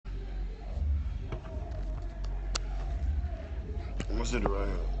I'm gonna sit it right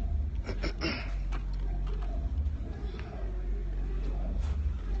here.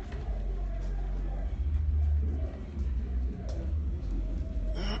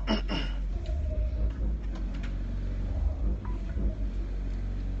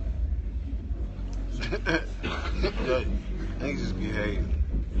 Niggas just be hating.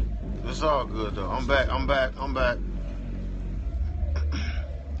 It's all good though. I'm back.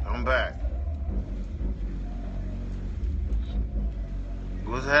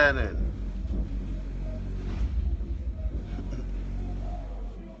 What's happening?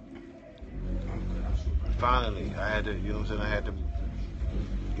 Finally, I had to, you know what I'm saying? I had to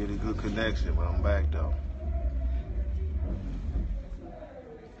get a good connection, but I'm back though.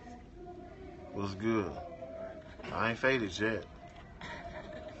 What's good? I ain't faded yet.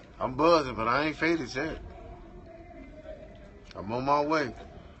 I'm buzzing, but I ain't faded yet. I'm on my way.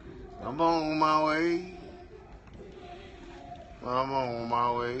 I'm on my way.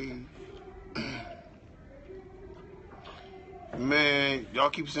 Man, y'all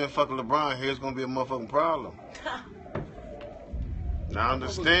keep saying fucking LeBron here, it's gonna be a motherfucking problem. Now I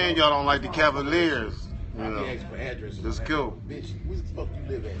understand y'all don't like the Cavaliers. You know. It's cool. Bitch, where the fuck you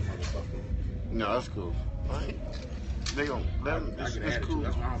live at, motherfucker? No, that's cool. Right. They gon' it's cool.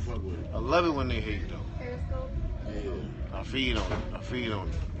 That's why I don't fuck with it. I love it when they hate though. Periscope? Yeah. I feed on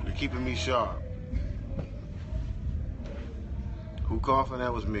it. They're keeping me sharp. Who coughing?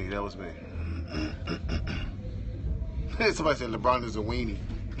 That was me. Somebody said LeBron is a weenie.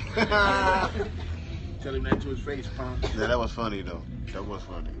 Tell him that to his face, punk. Yeah, that was funny though. That was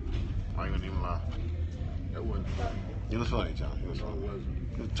funny. I ain't gonna even lie. That wasn't funny. It was funny, Johnny. It was No, it funny.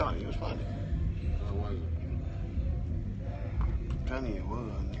 wasn't. Johnny, it was funny. No, it wasn't. Johnny, it was.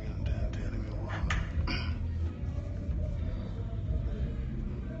 Nigga, tell him it was.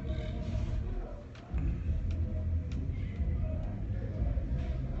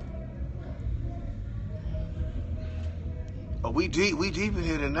 Oh, we deep in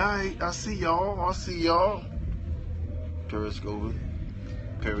here tonight. I see y'all. Periscope,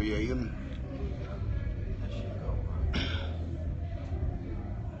 Perrier.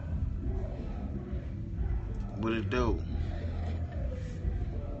 What it do?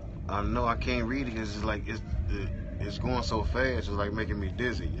 I know I can't read it because it's like it's going so fast. It's like making me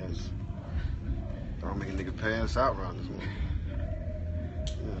dizzy. Yes. I'm making nigga pass out around this one.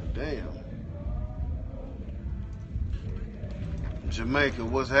 Yeah, damn. Jamaica,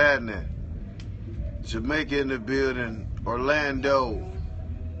 what's happening? Jamaica in the building. Orlando.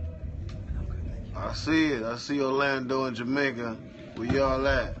 I see it. I see Orlando and Jamaica. Where y'all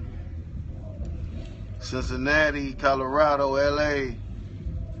at? Cincinnati, Colorado, LA.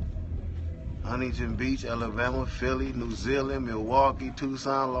 Huntington Beach, Alabama, Philly, New Zealand, Milwaukee,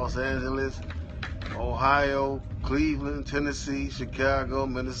 Tucson, Los Angeles, Ohio, Cleveland, Tennessee, Chicago,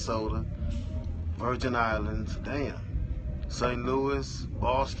 Minnesota, Virgin Islands, damn. St. Louis,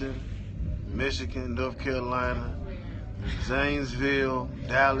 Boston, Michigan, North Carolina, Zanesville,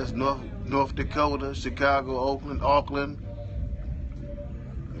 Dallas, North Dakota, Chicago, Oakland, Auckland,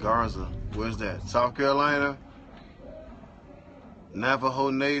 Garza, where's that? South Carolina, Navajo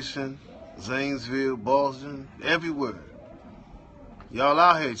Nation, Zanesville, Boston, everywhere. Y'all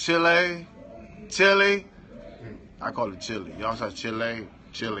out here, Chile. I call it Chile. Y'all say Chile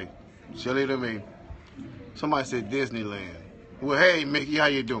to me. Somebody said Disneyland. Well, hey, Mickey, how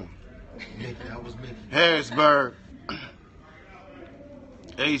you doing? Mickey, that was Mickey. Harrisburg,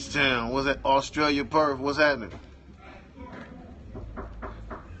 H-Town, what's that? Australia, Perth, what's happening?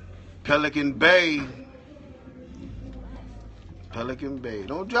 Pelican Bay.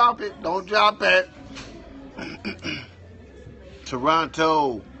 Don't drop it.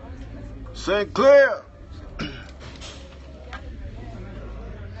 Toronto, St. Clair.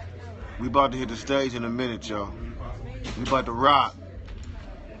 We about to hit the stage in a minute, y'all. We about to rock.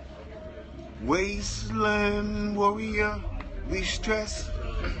 Wasteland warrior, we stress.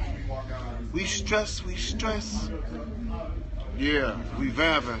 Yeah, we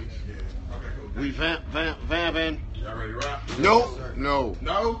vamping. Vamping. Y'all ready to rock? No. No?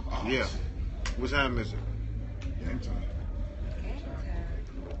 Oh, Yeah. What's time is it? Game time.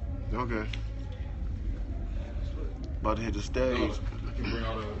 Okay. About to hit the stage. You can bring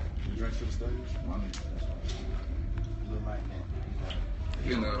all the drinks to the stage?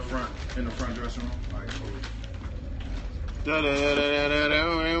 In the front dressing room?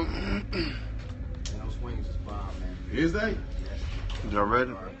 Those wings is bomb, man. Is they? Y'all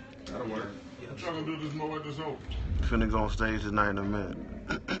ready? That'll work. I'm trying to do this more at this home. Finna go on stage tonight in a minute.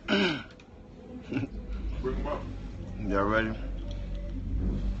 Bring them up. Y'all ready?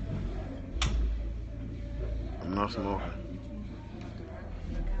 I'm not smoking.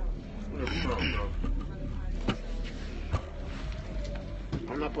 I'm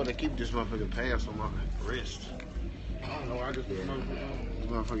not supposed to keep this motherfucking pants on my wrist. I don't know. I just put my This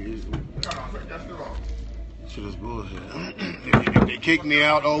motherfucker that's it off. shit is bullshit. If they kick me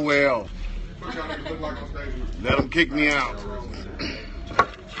out, oh well. What y'all niggas look like on stage? Let them kick me out.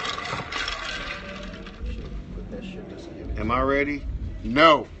 Put that shit just give it. Am I ready?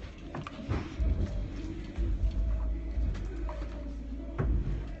 No.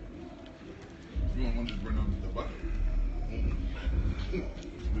 You don't want to just bring on the bucket.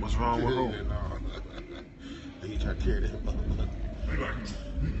 What's wrong with who? You try to carry that.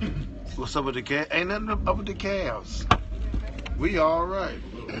 What's up with the cat? Ain't nothing up with the calves. We all right.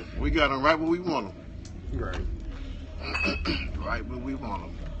 We got them right where we want them. Right. Right where we want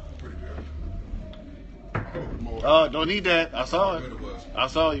them. Pretty good. Oh, don't need that. I saw it. I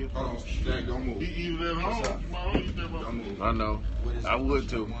saw you. Hold on, Jack, don't move. He eat it at home. Don't move. I know. I would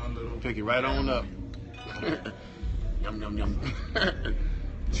too. Pick it right on up. Yum, yum, yum.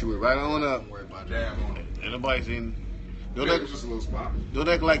 Chew it right on up. Don't worry about it. Dab on it. Ain't nobody seen. Don't Yeah, act, it's just a little spot. don't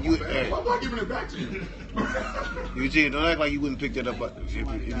act like you. Why Hey, am I giving it back to you? Eugene, don't act like you wouldn't pick that up. If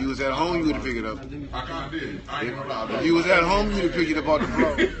you was at home, you would have picked it up. I kind of did. I ain't gonna lie. If you was at home, you would have picked it up off the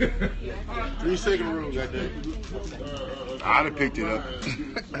floor. 3 second rule, goddamn. I'd have picked it up.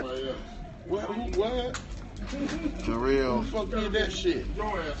 What? For real. Who the fuck did that shit?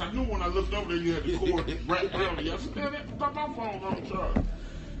 Your ass. I knew when I looked over there you had the cord right down there. I said, man, my phone's on charge.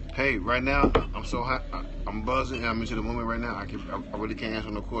 Hey, right now I'm so hot. I'm buzzing, and I'm into the moment right now. I really can't answer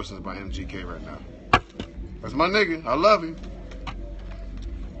no questions about MGK right now. That's my nigga. I love him.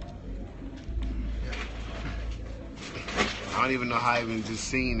 I don't even know how I even just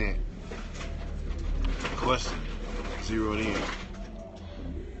seen that question zeroed in.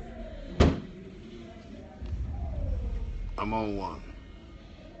 I'm on one.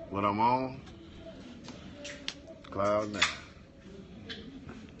 What I'm on? Cloud 9.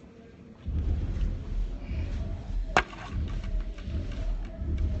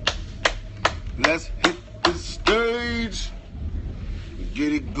 Let's hit the stage.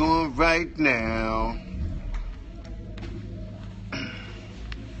 Get it going right now.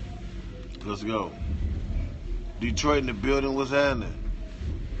 Let's go. Detroit in the building, what's happening?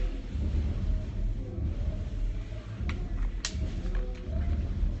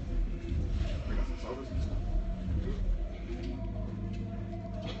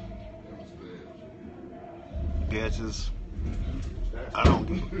 Bitches. I don't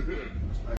get it.